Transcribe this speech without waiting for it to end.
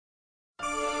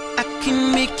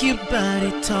can make your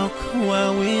body talk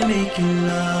while we're making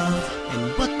love?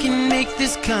 And what can make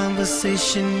this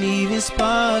conversation even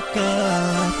spark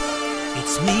up?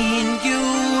 It's me and you,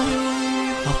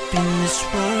 up in this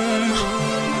room,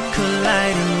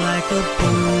 colliding like a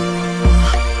boom.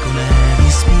 Gonna have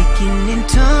you speaking in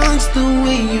tongues the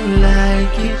way you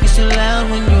like it. You're so loud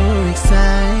when you're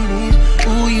excited.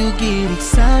 Ooh, you get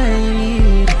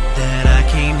excited that I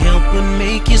can't help but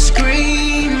make you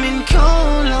scream and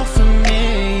call out for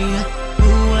me.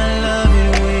 Ooh, I love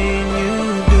it when you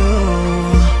do.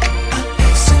 I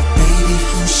asked her, baby,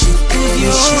 who's your daddy?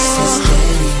 She says,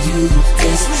 daddy, you the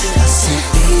best. I said,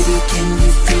 baby, can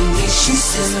you feel me? She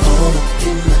says, all up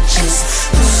in my chest.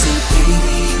 I said,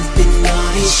 baby, you've been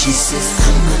naughty. She says,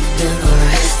 I'm under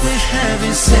arrest. We're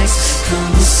having sex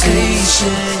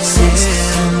conversation, sex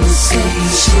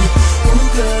conversation. Oh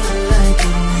girl, I like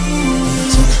it when you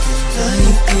talk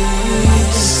like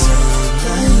this,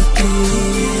 like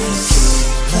this,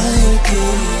 like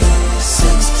this.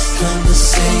 Sex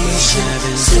conversation,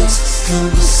 sex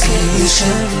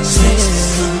conversation, sex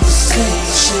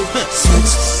conversation, sex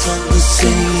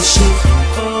conversation.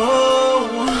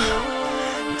 Oh,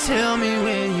 tell me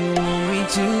where you want me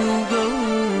to go.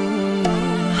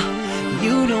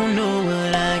 You don't know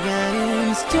what I got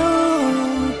in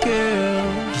store,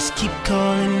 girl. Just keep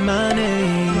calling my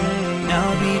name, and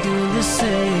I'll be doing the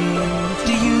same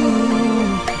to you.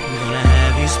 I'm gonna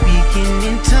have you speaking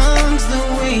in tongues the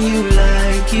way you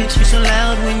like it. You're so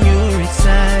loud when you're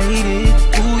excited.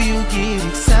 Ooh, you get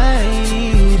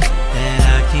excited that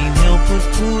I can't help but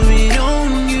put it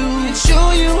on you and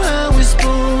show you how it's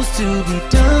supposed to be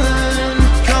done.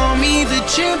 Call me the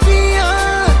champion.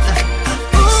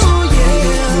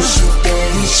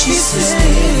 She says,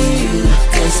 baby, you the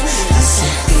best. I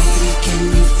said, baby, can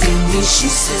you feel me? She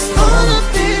says, all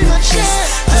up in my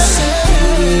chest. I said,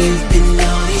 baby, you've been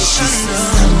naughty. She says,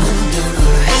 I'm under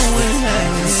arrest. We're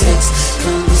having sex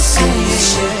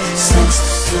conversation, sex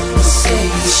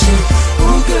conversation.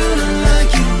 Oh girl, I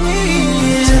like you when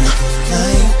you talk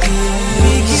like this,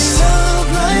 making love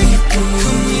like this,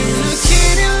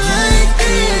 communicating like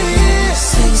this.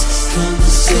 Sex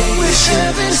conversation, we're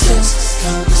having sex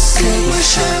conversation, we're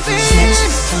having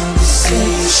sex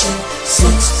conversation,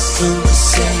 sex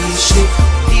conversation.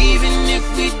 Even if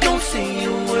we don't say a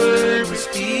word, we're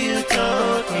still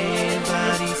talking.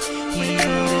 Bodies heated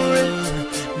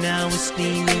up, now we're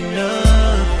steaming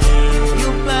up.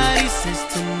 Your body says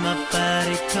to my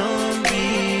body, come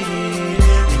get it,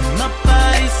 and my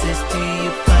body says to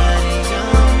your body,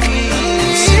 come get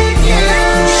it. Yeah.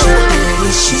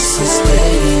 She says,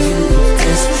 baby, you the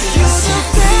best. I said,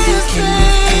 baby, can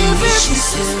you feel me? She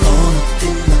says, all up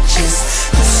in my chest.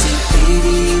 I said,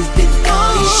 baby, you've been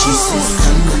naughty. She says,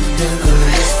 I'm under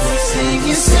arrest. We're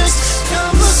singing sex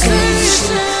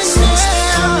conversation, sex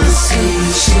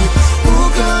conversation. Oh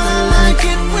girl, I like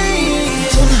it when you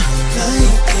talk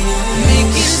like this,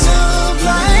 making love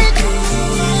like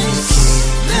this,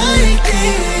 like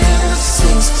this.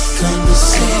 Sex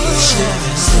conversation,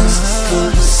 sex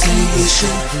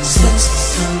conversation, sex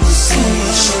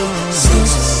conversation, sex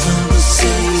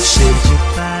conversation. Your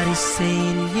body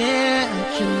saying yeah,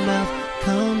 out your mouth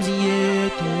comes yeah.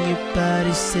 Then your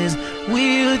body says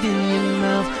will, then your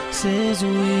mouth says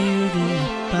will, then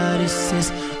your body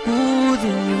says ooh,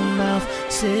 then your mouth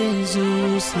says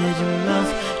ooh, said your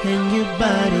mouth and your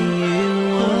body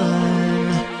it was.